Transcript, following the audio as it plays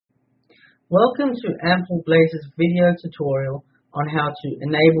Welcome to Ample Blazer's video tutorial on how to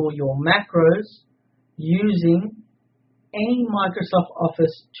enable your macros using any Microsoft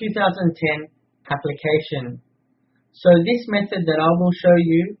Office 2010 application. So this method that I will show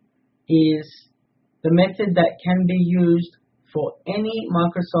you is the method that can be used for any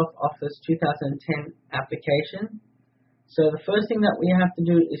Microsoft Office 2010 application. So the first thing that we have to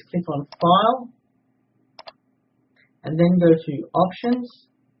do is click on File and then go to Options.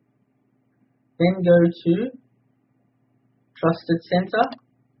 Then go to Trusted Center.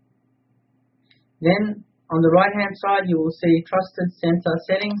 Then on the right hand side you will see Trusted Center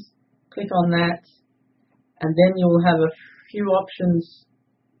Settings. Click on that and then you will have a few options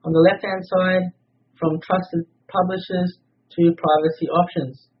on the left hand side from Trusted Publishers to Privacy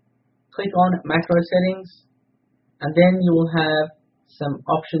Options. Click on Macro Settings and then you will have some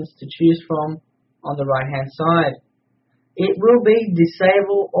options to choose from on the right hand side. It will be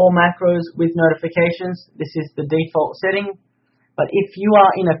disable all macros with notifications. This is the default setting. But if you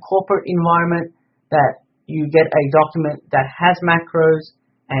are in a corporate environment that you get a document that has macros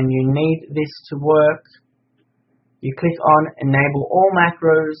and you need this to work, you click on Enable All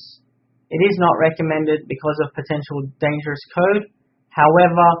Macros. It is not recommended because of potential dangerous code.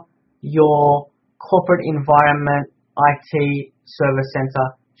 However, your corporate environment IT service center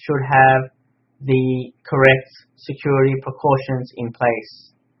should have the correct security precautions in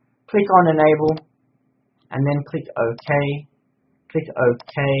place. Click on Enable and then click OK. Click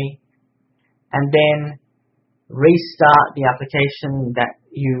OK and then restart the application that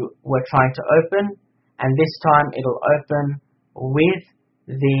you were trying to open, and this time it'll open with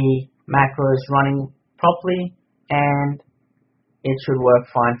the macros running properly and it should work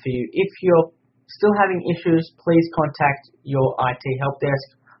fine for you. If you're still having issues, please contact your IT help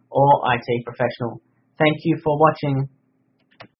desk or IT professional. Thank you for watching.